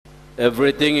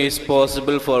Everything is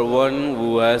possible for one who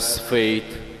has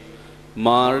faith.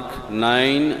 Mark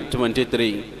 9:23.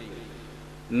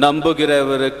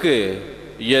 நம்புகிறவருக்கு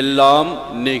எல்லாம்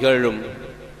நிகழும்.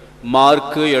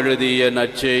 Mark எழுதிய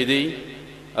நற்செய்தி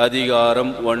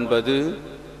அதிகாரம் 9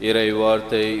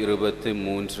 இறைவார்த்தை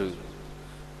 23.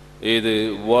 இது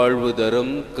வாழ்வு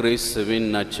தரும் கிறிஸ்துவின்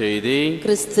நற்செய்தி.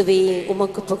 கிறிஸ்துவே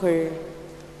உமக்கு புகழ்.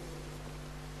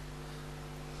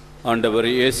 ஆண்டவர்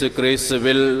இயேசு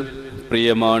கிறிஸ்துவில்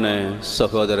பிரியமான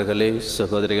சகோதரர்களே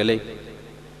சகோதரிகளே,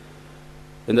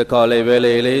 இந்த காலை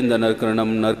வேளையிலே இந்த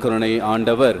நற்கருணை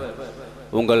ஆண்டவர்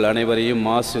உங்கள் அனைவரையும்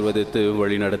ஆசீர்வதித்து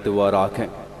வழிநடத்துவாராக.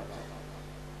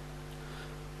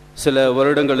 சில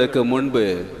வருடங்களுக்கு முன்பு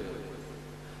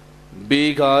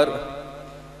பீகார்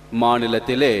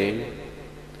மாநிலத்திலே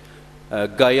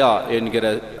கயா என்கிற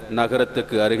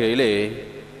நகரத்துக்கு அருகிலே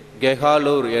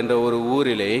கெஹாலூர் என்ற ஒரு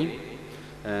ஊரிலே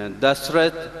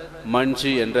தஸ்ரத்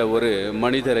மஞ்சி என்ற ஒரு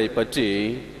மனிதரை பற்றி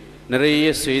நிறைய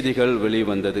செய்திகள்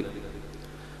வெளிவந்தது.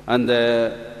 அந்த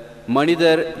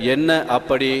மனிதர் என்ன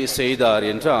அப்படி செய்தார்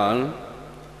என்றால்,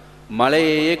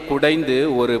 மலையையே குடைந்து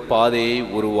ஒரு பாதையை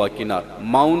உருவாக்கினார்.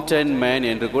 மவுண்டன் மேன்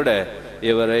என்று கூட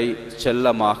இவரை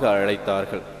செல்லமாக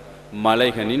அழைத்தார்கள்,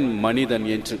 மலைகளின் மனிதன்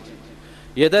என்று.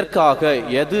 எதற்காக,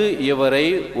 எது இவரை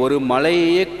ஒரு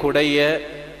மலையையே குடைய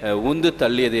உந்து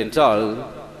தள்ளியது என்றால்,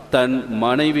 தன்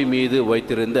மனைவி மீது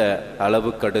வைத்திருந்த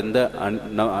அளவு கடந்த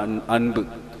அன்பு.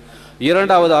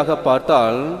 இரண்டாவதாக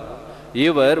பார்த்தால்,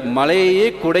 இவர் மலையையே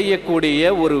குடையக்கூடிய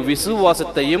ஒரு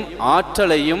விசுவாசத்தையும்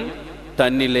ஆற்றலையும்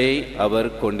தன்னிலே அவர்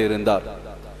கொண்டிருந்தார்.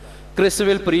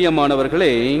 கிறிஸ்துவில்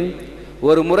பிரியமானவர்களே,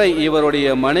 ஒரு முறை இவருடைய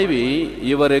மனைவி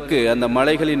இவருக்கு அந்த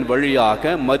மலைகளின்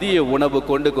வழியாக மதிய உணவு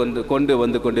கொண்டு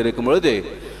வந்து கொண்டிருக்கும் பொழுது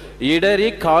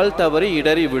கால் தவறி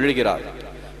இடறி விழுகிறார்.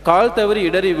 கால் தவறி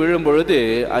இடறி விழும் பொழுது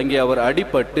அங்கே அவர்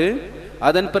அடிபட்டு,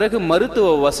 அதன் பிறகு மருத்துவ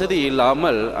வசதி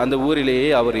இல்லாமல் அந்த ஊரிலேயே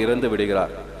அவர் இறந்து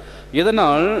விடுகிறார்.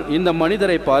 இதனால் இந்த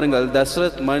மனிதரை பாருங்கள்,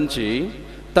 தஸ்ரத் மஞ்சி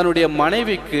தன்னுடைய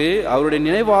மனைவிக்கு அவருடைய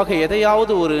நினைவாக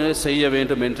எதையாவது ஒரு செய்ய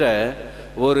வேண்டும் என்ற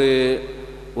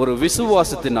ஒரு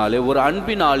விசுவாசத்தினாலே, ஒரு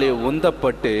அன்பினாலே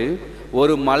உந்தப்பட்டு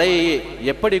ஒரு மலையை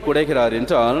எப்படி குடைகிறார்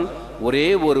என்றால், ஒரே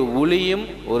ஒரு உளியும்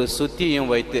ஒரு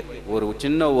சுத்தியும் வைத்து, ஒரு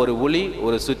சின்ன ஒரு உளி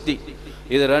ஒரு சுத்தி,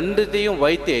 இது ரெண்டுத்தையும்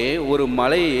வைத்தே ஒரு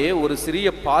மலையே ஒரு சிறிய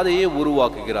பாதையை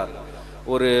உருவாக்குகிறார்.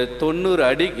 ஒரு 90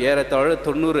 அடி, ஏறத்தாழ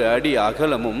 90 அடி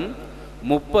அகலமும்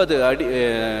 30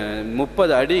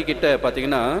 அடி கிட்ட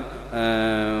பார்த்தீங்கன்னா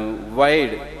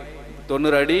வைடு,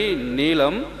 90 அடி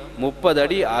நீளம், 30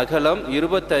 அடி அகலம்,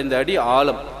 25 அடி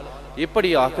ஆழம்,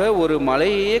 இப்படியாக ஒரு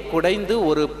மலையே குடைந்து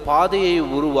ஒரு பாதையை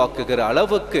உருவாக்குகிற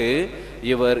அளவுக்கு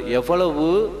இவர் எவ்வளவு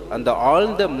அந்த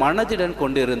ஆழ்ந்த மனதிடன்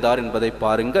கொண்டிருந்தார் என்பதை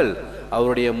பாருங்கள்.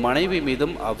 அவருடைய மனைவி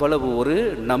மீதும் அவ்வளவு ஒரு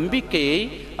நம்பிக்கையை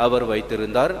அவர்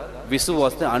வைத்திருந்தார்,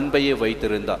 விசுவாச அன்பையை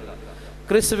வைத்திருந்தார்.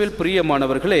 கிறிஸ்துவில்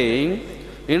பிரியமானவர்களே,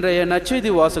 இன்றைய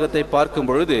நற்செய்தி வாசகத்தை பார்க்கும்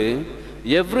பொழுது,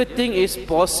 everything is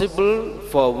possible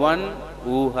for one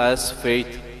who has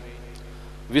faith.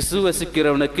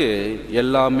 விசுவசிக்கிறவனுக்கு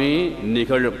எல்லாமே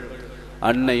நிகழும்.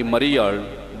 அன்னை மரியாள்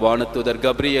வானதூதர்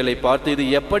கப்ரியேலை பார்த்து இது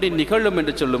எப்படி நிகழும்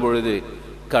என்று சொல்லும் பொழுது,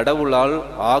 கடவுளால்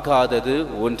ஆகாதது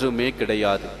ஒன்றுமே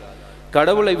கிடையாது.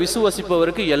 கடவுளை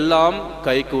விசுவசிப்பவருக்கு எல்லாம்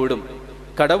கைகூடும்.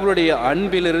 கடவுளுடைய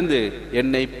அன்பிலிருந்து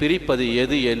என்னை பிரிப்பது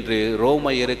எது என்று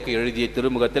ரோமையருக்கு எழுதிய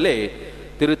திருமுகத்திலே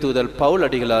திருத்தூதர் பவுல்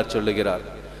அடிகளார் சொல்லுகிறார்.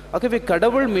 ஆகவே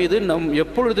கடவுள் மீது நாம்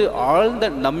எப்பொழுது ஆழ்ந்த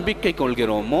நம்பிக்கை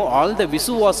கொள்கிறோமோ, ஆழ்ந்த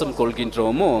விசுவாசம்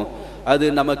கொள்கின்றோமோ, அது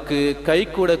நமக்கு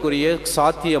கைகூடக்கூடிய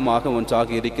சாத்தியமாக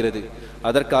ஒன்றாக இருக்கிறது.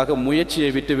 அதற்காக முயற்சியை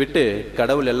விட்டுவிட்டு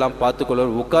கடவுள் எல்லாம் பார்த்துக்கொள்ள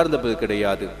உட்கார்ந்தது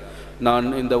கிடையாது. நான்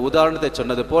இந்த உதாரணத்தை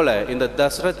சொன்னது போல, இந்த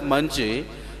தஸ்ரத் மஞ்சி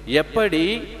எப்படி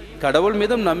கடவுள்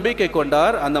மீதும் நம்பிக்கை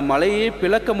கொண்டார், அந்த மலையை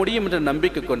பிளக்க முடியும் என்ற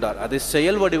நம்பிக்கை கொண்டார், அதை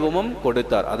செயல் வடிவமும்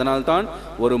கொடுத்தார். அதனால்தான்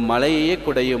ஒரு மலையே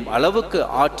குடையும் அளவுக்கு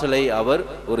ஆற்றலை அவர்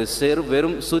ஒரு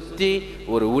வெறும் சுத்தி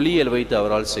ஒரு உளியல் வைத்து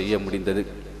அவரால் செய்ய முடிந்தது.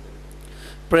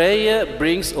 Prayer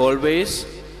brings always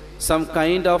some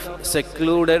kind of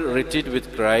secluded retreat with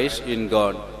Christ in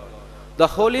God. The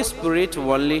Holy Spirit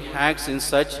only acts in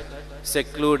such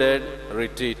secluded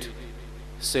retreat.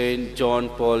 Saint John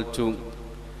Paul II.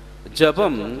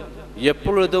 ஜபம்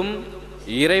எப்பொழுதும்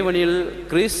இறைவனில்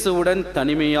கிறிஸ்துவுடன்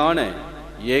தனிமையான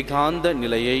ஏகாந்த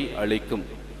நிலையை அளிக்கும்.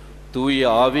 தூய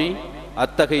ஆவி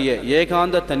அத்தகைய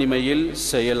ஏகாந்த தனிமையில்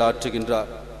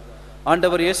செயலாற்றுகின்றார்.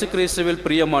 ஆண்டவர் இயேசு கிறிஸ்துவில்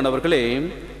பிரியமானவர்களே,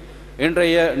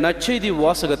 இன்றைய நற்செய்தி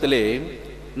வாசகத்திலே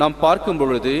நாம் பார்க்கும்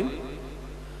பொழுது,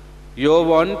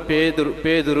 யோவான்,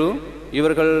 பேதுரு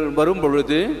இவர்கள் வரும்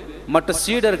பொழுது மற்ற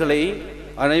சீடர்களை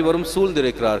அனைவரும்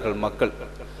சூழ்ந்திருக்கிறார்கள். மக்கள்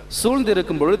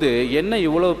சூழ்ந்திருக்கும் பொழுது என்ன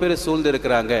இவ்வளவு பேர்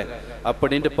சூழ்ந்திருக்கிறாங்க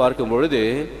அப்படின்ட்டு பார்க்கும் பொழுது,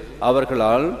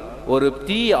 அவர்களால் ஒரு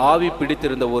தீ ஆவி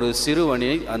பிடித்திருந்த ஒரு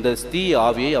சிறுவனை அந்த தீ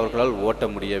ஆவியை அவர்களால் ஓட்ட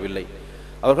முடியவில்லை.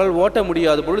 அவர்கள் ஓட்ட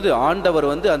முடியாத பொழுது ஆண்டவர்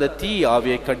அந்த தீ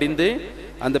ஆவியை கடிந்து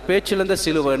அந்த பேச்சிழந்த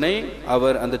சிறுவனை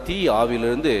அவர் அந்த தீ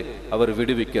ஆவியிலிருந்து அவர்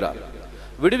விடுவிக்கிறார்.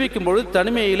 விடுவிக்கும் பொழுது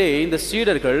தனிமையிலே இந்த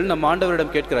சீடர்கள் நம்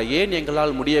ஆண்டவரிடம் கேட்கிறார், ஏன்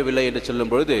எங்களால் முடியவில்லை என்று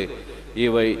சொல்லும் பொழுது,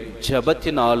 இவை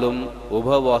ஜபத்தினாலும்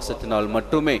உபவாசத்தினால்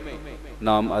மட்டுமே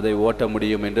நாம் அதை ஓட்ட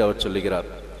முடியும் என்று அவர் சொல்லுகிறார்.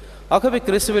 ஆகவே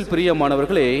கிறிஸ்துவில்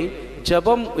பிரியமானவர்களே,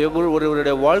 ஜபம்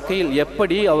ஒருவருடைய வாழ்க்கையில்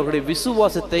எப்படி அவர்களுடைய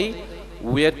விசுவாசத்தை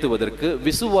உயர்த்துவதற்கு,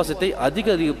 விசுவாசத்தை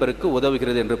அதிகரிப்பதற்கு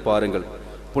உதவுகிறது என்று பாருங்கள்.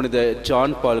 புனித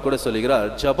ஜான் பால் கூட சொல்லுகிறார்,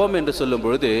 ஜபம் என்று சொல்லும்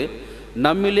பொழுது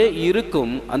நம்மிலே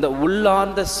இருக்கும் அந்த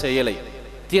உள்ளார்ந்த செயலை,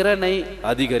 திறனை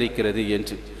அதிகரிக்கிறது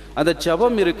என்று. அந்த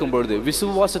ஜபம் இருக்கும் பொழுது,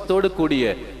 விசுவாசத்தோடு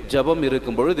கூடிய ஜபம்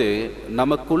இருக்கும் பொழுது,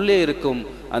 நமக்குள்ளே இருக்கும்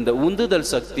அந்த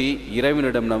உந்துதல் சக்தி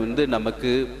இறைவனிடம்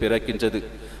நமக்கு பிறக்கின்றது.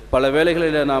 பல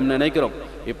வேளைகளில் நாம் நினைக்கிறோம்,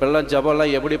 இப்பெல்லாம்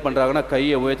ஜபம்லாம் எப்படி பண்ணுறாங்கன்னா,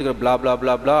 கையை உயர்த்துக்கிற பிளா பிளா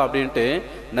பிளா பிளா அப்படின்ட்டு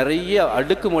நிறைய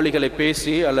அடுக்கு மொழிகளை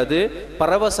பேசி அல்லது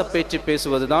பரவச பேச்சு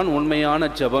பேசுவது தான் உண்மையான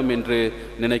ஜபம் என்று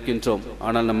நினைக்கின்றோம்.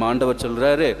 ஆனால் நம்ம ஆண்டவர்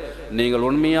சொல்கிறாரு, நீங்கள்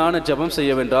உண்மையான ஜபம்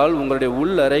செய்யவென்றால் உங்களுடைய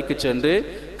உள் அறைக்கு சென்று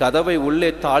கதவை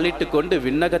உள்ளே தாளிட்டு கொண்டு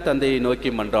விண்ணக தந்தையை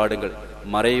நோக்கி மன்றாடுங்கள்.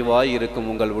 மறைவாய் இருக்கும்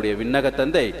உங்களுடைய விண்ணக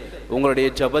தந்தை உங்களுடைய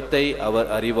ஜபத்தை அவர்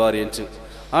அறிவார் என்று.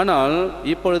 ஆனால்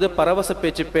இப்பொழுது பரவச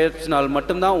பேச்சு பேச்சினால்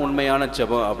மட்டும்தான் உண்மையான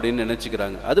ஜபம் அப்படின்னு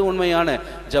நினைச்சுக்கிறாங்க. அது உண்மையான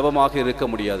ஜபமாக இருக்க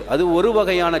முடியாது. அது ஒரு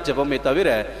வகையான ஜபமே தவிர,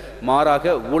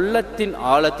 மாறாக உள்ளத்தின்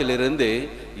ஆழத்திலிருந்து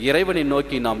இறைவனை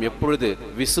நோக்கி நாம் எப்பொழுது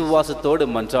விசுவாசத்தோடு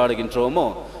மன்றாடுகின்றோமோ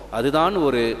அதுதான்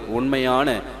ஒரு உண்மையான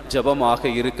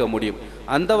ஜபமாக இருக்க முடியும்.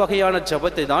 அந்த வகையான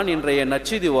ஜபத்தை தான் இன்றைய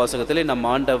நற்செய்தி வாசகத்திலே நம்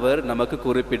ஆண்டவர் நமக்கு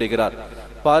குறிப்பிடுகிறார்.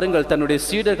 பாருங்கள், தன்னுடைய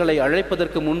சீடர்களை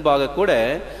அழைப்பதற்கு முன்பாக கூட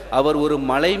அவர் ஒரு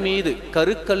மலை மீது,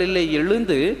 கருக்கலிலே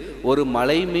எழுந்து ஒரு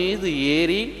மலை மீது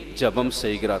ஏறி ஜபம்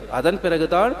செய்கிறார். அதன்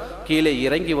பிறகுதான் கீழே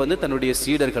இறங்கி தன்னுடைய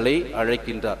சீடர்களை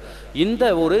அழைக்கின்றார். இந்த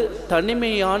ஒரு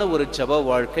தனிமையான ஒரு ஜப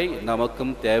வாழ்க்கை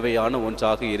நமக்கும் தேவையான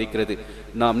ஒன்றாக இருக்கிறது.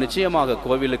 நாம் நிச்சயமாக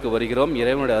கோவிலுக்கு வருகிறோம்,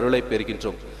 இறைவனுடைய அருளை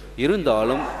பெறுகின்றோம்.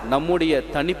 இருந்தாலும் நம்முடைய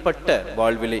தனிப்பட்ட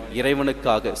வாழ்விலே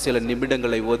இறைவனுக்காக சில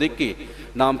நிமிடங்களை ஒதுக்கி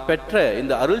நாம் பெற்ற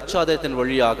இந்த அருள்சாதனத்தின்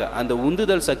வழியாக அந்த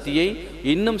உந்துதல் சக்தியை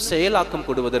இன்னும் செயலாக்கம்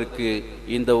கொடுவதற்கு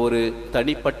இந்த ஒரு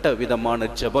தனிப்பட்ட விதமான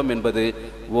ஜெபம் என்பது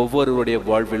ஒவ்வொருவருடைய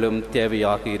வாழ்விலும்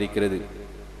தேவையாக இருக்கிறது.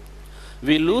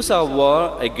 We lose our war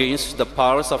against the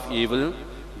powers of evil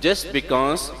just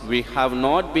because we have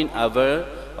not been aware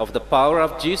of the power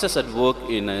of Jesus at work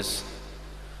in us.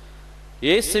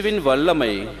 இயேசுவின்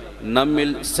வல்லமை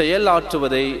நம்மில்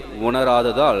செயலாற்றுவதை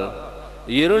உணராததால்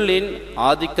இருளின்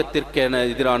ஆதிக்கத்திற்கென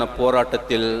எதிரான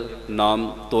போராட்டத்தில் நாம்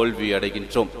தோல்வி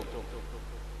அடைகின்றோம்.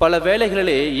 பல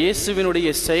வேளைகளிலே இயேசுவினுடைய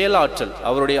செயலாற்றல்,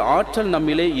 அவருடைய ஆற்றல்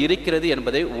நம்மிலே இருக்கிறது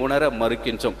என்பதை உணர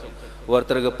மறுக்கின்றோம்.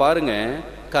 ஒருத்தருக்கு பாருங்க,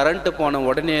 கரண்ட் போன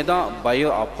உடனே தான்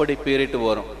பயம் அப்படி பீறிட்டு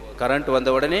வரும். கரண்ட்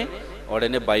வந்த உடனே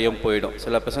பயம் போயிடும்.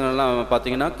 சில பசங்கள்லாம்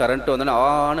பார்த்தீங்கன்னா கரண்ட் வந்தோடனே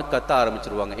ஆன்னு கத்த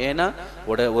ஆரம்பிச்சிருவாங்க. ஏன்னா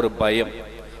ஒரு பயம்.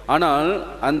 ஆனால்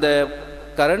அந்த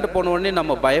கரண்ட் போன உடனே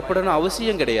நம்ம பயப்படணும்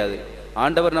அவசியம் கிடையாது.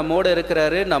 ஆண்டவர் நம்மோடு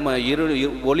இருக்கிறாரு, நம்ம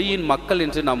ஒளியின் மக்கள்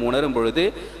என்று நாம் உணரும் பொழுது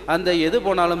அந்த எது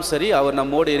போனாலும் சரி அவர்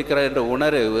நம்மோடு இருக்கிறார் என்ற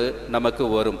உணர்வு நமக்கு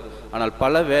வரும். ஆனால்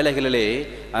பல வேளைகளிலே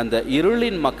அந்த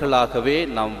இருளின் மக்களாகவே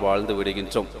நாம் வாழ்ந்து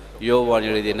விடுகின்றோம். யோவான்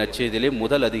எழுதிய நற்செய்தியிலே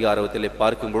முதல் அதிகாரத்திலே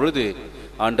பார்க்கும் பொழுது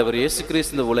ஆண்டவர் இயேசு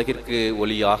கிறிஸ்து இந்த உலகிற்கு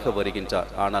ஒளியாக வருகின்றார்.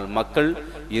 ஆனால் மக்கள்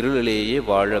இருளிலேயே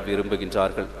வாழ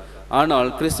விரும்புகின்றார்கள். ஆனால்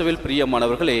கிறிஸ்துவில்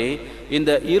பிரியமானவர்களே,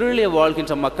 இந்த இருளிலே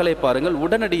வாழ்கின்ற மக்களை பாருங்கள்,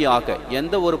 உடனடியாக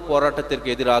எந்த ஒரு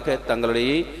போராட்டத்திற்கு எதிராக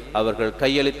தங்களுடைய அவர்கள்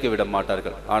கையளிக்க விட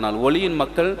மாட்டார்கள். ஆனால் ஒளியின்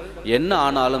மக்கள் என்ன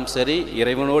ஆனாலும் சரி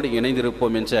இறைவனோடு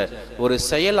இணைந்திருப்போம் என்ற ஒரு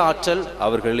செயலாற்றல்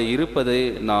அவர்களில் இருப்பது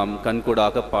நாம்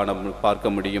கண்கூடாக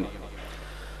பார்க்க முடியும்.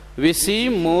 We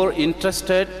seem more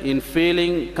interested in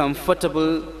feeling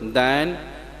comfortable than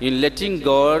in letting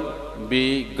God be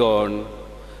God,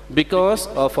 because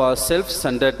of our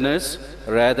self-centeredness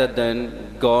rather than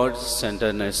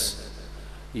God-centeredness.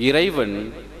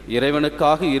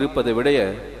 இறைவனுக்காக இருப்பதை விட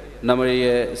நம்முடைய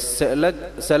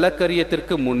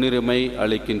செலக்கரியத்திற்கு முன்னுரிமை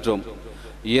அளிக்கின்றோம்.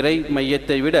 இறை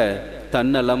மையத்தை விட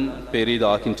தன்னலம்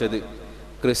பெரிதாகின்றது.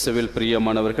 கிறிஸ்துவில்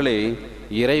பிரியமானவர்களே,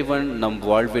 இறைவன் நம்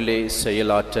வாழ்விலே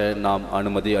செயலாற்ற நாம்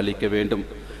அனுமதி அளிக்க வேண்டும்.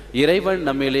 இறைவன்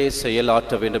நம்மிலே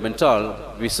செயலாற்ற வேண்டுமென்றால்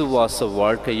விசுவாச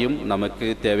வாழ்க்கையும் நமக்கு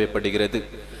தேவைப்படுகிறது.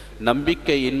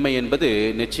 நம்பிக்கை இன்மை என்பது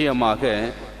நிச்சயமாக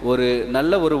ஒரு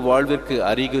நல்ல ஒரு வாழ்விற்கு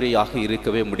அறிகுறியாக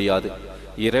இருக்கவே முடியாது.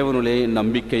 இறைவனுள்ளே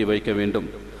நம்பிக்கை வைக்க வேண்டும்.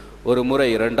 ஒரு முறை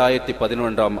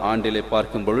 2011 ஆண்டிலே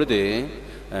பார்க்கும் பொழுது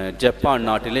ஜப்பான்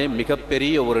நாட்டிலே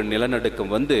மிகப்பெரிய ஒரு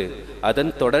நிலநடுக்கம் வந்து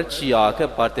அதன் தொடர்ச்சியாக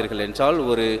பார்த்தீர்கள் என்றால்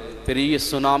ஒரு பெரிய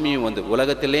சுனாமியும் வந்து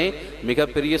உலகத்திலே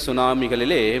மிகப்பெரிய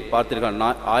சுனாமிகளிலே பார்த்தீர்கள்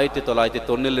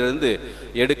 1990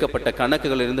 எடுக்கப்பட்ட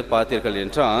கணக்குகளிலிருந்து பார்த்தீர்கள்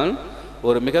என்றால்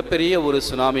ஒரு மிகப்பெரிய ஒரு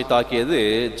சுனாமி தாக்கியது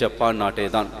ஜப்பான் நாட்டை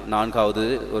தான். 4வது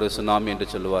ஒரு சுனாமி என்று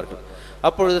சொல்லுவார்கள்.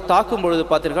 அப்பொழுது தாக்கும் பொழுது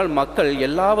பார்த்தீர்கள் மக்கள்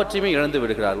எல்லாவற்றையுமே இழந்து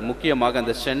விடுகிறார்கள். முக்கியமாக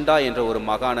அந்த செண்டா என்ற ஒரு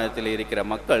மாகாணத்தில் இருக்கிற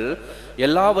மக்கள்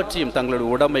எல்லாவற்றையும், தங்களுடைய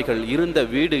உடைமைகள், இருந்த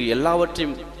வீடு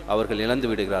எல்லாவற்றையும் அவர்கள் இழந்து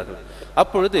விடுகிறார்கள்.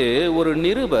 அப்பொழுது ஒரு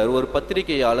நிருபர், ஒரு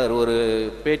பத்திரிகையாளர் ஒரு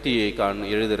பேட்டியை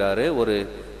எழுதுகிறாரு, ஒரு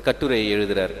கட்டுரையை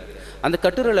எழுதுகிறார். அந்த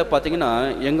கட்டுரையில் பார்த்தீங்கன்னா,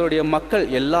 எங்களுடைய மக்கள்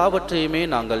எல்லாவற்றையுமே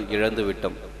நாங்கள் இழந்து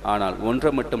விட்டோம், ஆனால்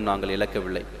ஒன்றை மட்டும் நாங்கள்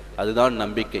இழக்கவில்லை, அதுதான்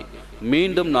நம்பிக்கை.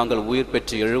 மீண்டும் நாங்கள் உயிர்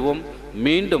பெற்று எழுவோம்,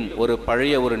 மீண்டும் ஒரு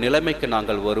பழைய ஒரு நிலைமைக்கு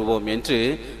நாங்கள் வருவோம் என்று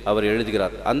அவர்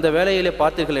எழுதுகிறார். அந்த வேளையிலே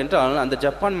பார்த்தீர்கள் என்றால் அந்த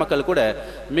ஜப்பான் மக்கள் கூட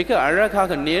மிக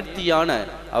அழகாக நேர்த்தியான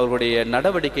அவருடைய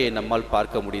நடவடிக்கையை நம்மால்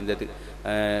பார்க்க முடிந்தது.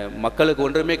 மக்களுக்கு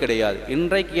ஒன்றுமே கிடையாது,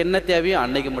 இன்றைக்கு என்ன தேவையோ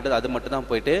அன்னைக்கு மட்டும் அது மட்டும் தான்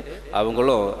போயிட்டு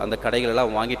அவங்களும் அந்த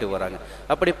கடைகளெல்லாம் வாங்கிட்டு வராங்க.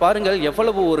 அப்படி பாருங்கள்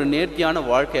எவ்வளவு ஒரு நேர்த்தியான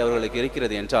வாழ்க்கை அவர்களுக்கு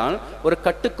இருக்கிறது என்றால், ஒரு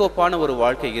கட்டுக்கோப்பான ஒரு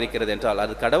வாழ்க்கை இருக்கிறது என்றால்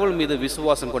அது கடவுள் மீது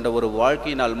விசுவாசம் கொண்ட ஒரு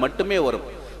வாழ்க்கையினால் மட்டுமே வரும்.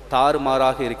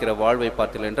 தாறுமாறாக இருக்கிற வாழ்வை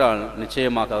பார்த்தீர்கள் என்றால்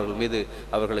நிச்சயமாக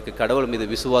அவர்களுக்கு கடவுள் மீது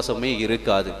விசுவாசமே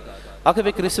இருக்காது.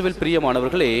 ஆகவே கிறிஸ்துவில்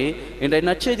பிரியமானவர்களே, இன்றைய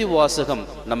நற்செய்தி வாசகம்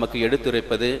நமக்கு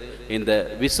எடுத்துரைப்பது இந்த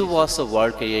விசுவாச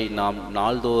வாழ்க்கையை நாம்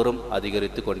நாள்தோறும்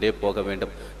அதிகரித்து கொண்டே போக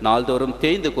வேண்டும். நாள்தோறும்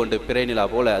தேய்ந்து கொண்டு பிறை நிலா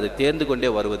போல அது தேர்ந்து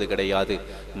கொண்டே வருவது கிடையாது.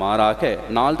 மாறாக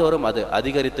நாள்தோறும் அது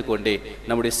அதிகரித்து கொண்டே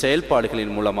நம்முடைய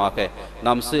செயல்பாடுகளின் மூலமாக,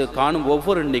 நாம் காணும்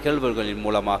ஒவ்வொரு நிகழ்வுகளின்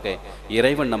மூலமாக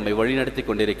இறைவன் நம்மை வழிநடத்தி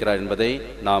கொண்டிருக்கிறார் என்பதை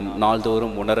நாம்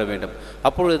நாள்தோறும் உணர வேண்டும்.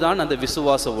 அப்பொழுதுதான் அந்த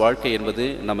விசுவாச வாழ்க்கை என்பது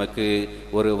நமக்கு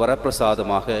ஒரு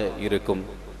வரப்பிரசாதமாக இருக்கும்.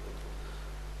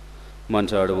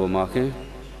 மன்றாடுவோமாக.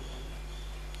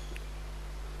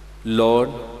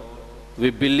 Lord, we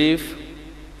believe,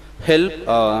 help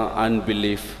our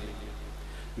unbelief.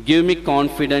 Give me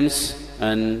confidence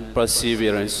and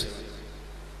perseverance,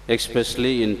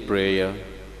 especially in prayer,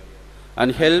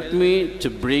 and help me to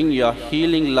bring your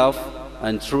healing love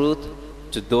and truth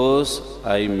to those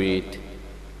I meet.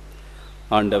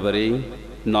 ஆண்டவரே,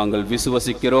 நாங்கள்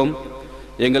விசுவசிக்கிறோம்,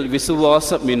 எங்கள்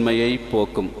விசுவாசமின்மையை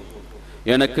போக்கும்.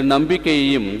 எனக்கு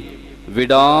நம்பிக்கையையும்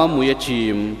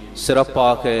விடாமுயற்சியையும்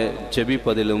சிறப்பாக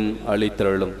ஜெபிப்பதிலும்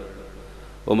அளித்தருளும்.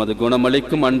 உமது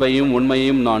குணமளிக்கும் அன்பையும்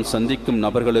உண்மையும் நான் சந்திக்கும்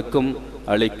நபர்களுக்கும்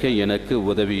அளிக்க எனக்கு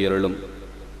உதவியருளும்.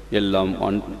 எல்லாம்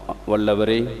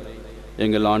வல்லவரே,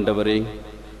 எங்கள் ஆண்டவரே,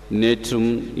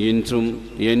 நேற்றும் இன்றும்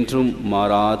என்றும்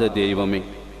மாறாத தெய்வமே,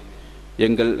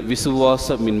 எங்கள்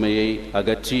விசுவாசமின்மையை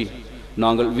அகற்றி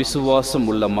நாங்கள் விசுவாசம்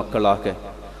உள்ள மக்களாக,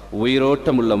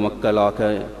 உயிரோட்டமுள்ள மக்களாக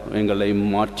எங்களை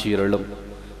மாற்றியருளும்.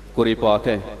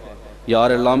 குறிப்பாக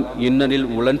யாரெல்லாம் இன்னலில்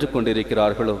உழன்று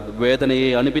கொண்டிருக்கிறார்களோ,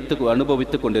 வேதனையை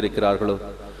அனுபவித்து கொண்டிருக்கிறார்களோ,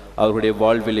 அவர்களுடைய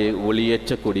வாழ்விலே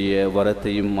ஒளியேற்றக்கூடிய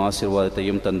வரத்தையும்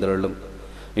ஆசீர்வாதத்தையும் தந்தருளும்.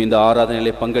 இந்த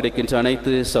ஆராதனைகளை பங்கெடுக்கின்ற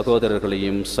அனைத்து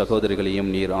சகோதரர்களையும்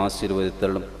சகோதரிகளையும் நீர்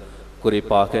ஆசீர்வதித்தருளும்.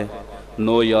 குறிப்பாக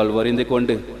நோயால் வரிந்து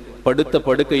கொண்டு படுத்த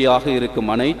படுக்கையாக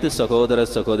இருக்கும் அனைத்து சகோதர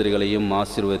சகோதரிகளையும்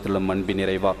ஆசீர்வதித்தருளும். அன்பின்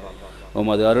நிறைவா,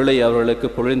 உமது அருளை அவர்களுக்கு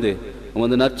பொழிந்து,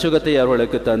 உமது நற்சுகத்தை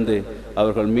அவர்களுக்கு தந்து,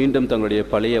 அவர்கள் மீண்டும் தங்களுடைய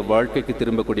பழைய வாழ்க்கைக்கு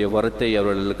திரும்பக்கூடிய வரத்தை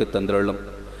அவர்களுக்கு தந்தருளும்.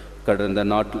 கடந்த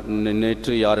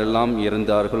நேற்று யாரெல்லாம்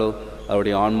இருந்தார்களோ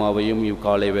அவருடைய ஆன்மாவையும்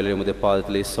இவ்காலை வேளை உமது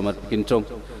பாதத்திலே சமர்ப்பிக்கின்றோம்.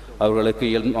 அவர்களுக்கு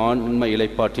ஆன்ம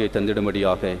இலைப்பாற்றியை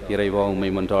தந்திடும்படியாக இறைவா உம்மை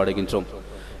மன்றாடுகின்றோம்.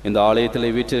 இந்த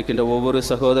ஆலயத்தில் வீற்றிருக்கின்ற ஒவ்வொரு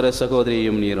சகோதர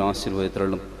சகோதரியையும் நீர்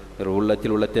ஆசீர்வதித்தருளும்.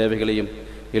 உள்ளத்தில் உள்ள தேவைகளையும்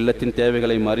இல்லத்தின்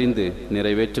தேவைகளையும் அறிந்து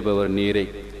நிறைவேற்றுபவர் நீரே.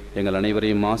 எங்கள்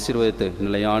அனைவரையும் ஆசீர்வதித்து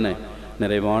நிலையான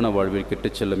நிறைவான வாழ்வில்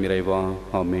கிட்டுச் செல்லும் இறைவா.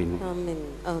 ஆமென். ஆமென்.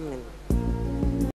 ஆமென்.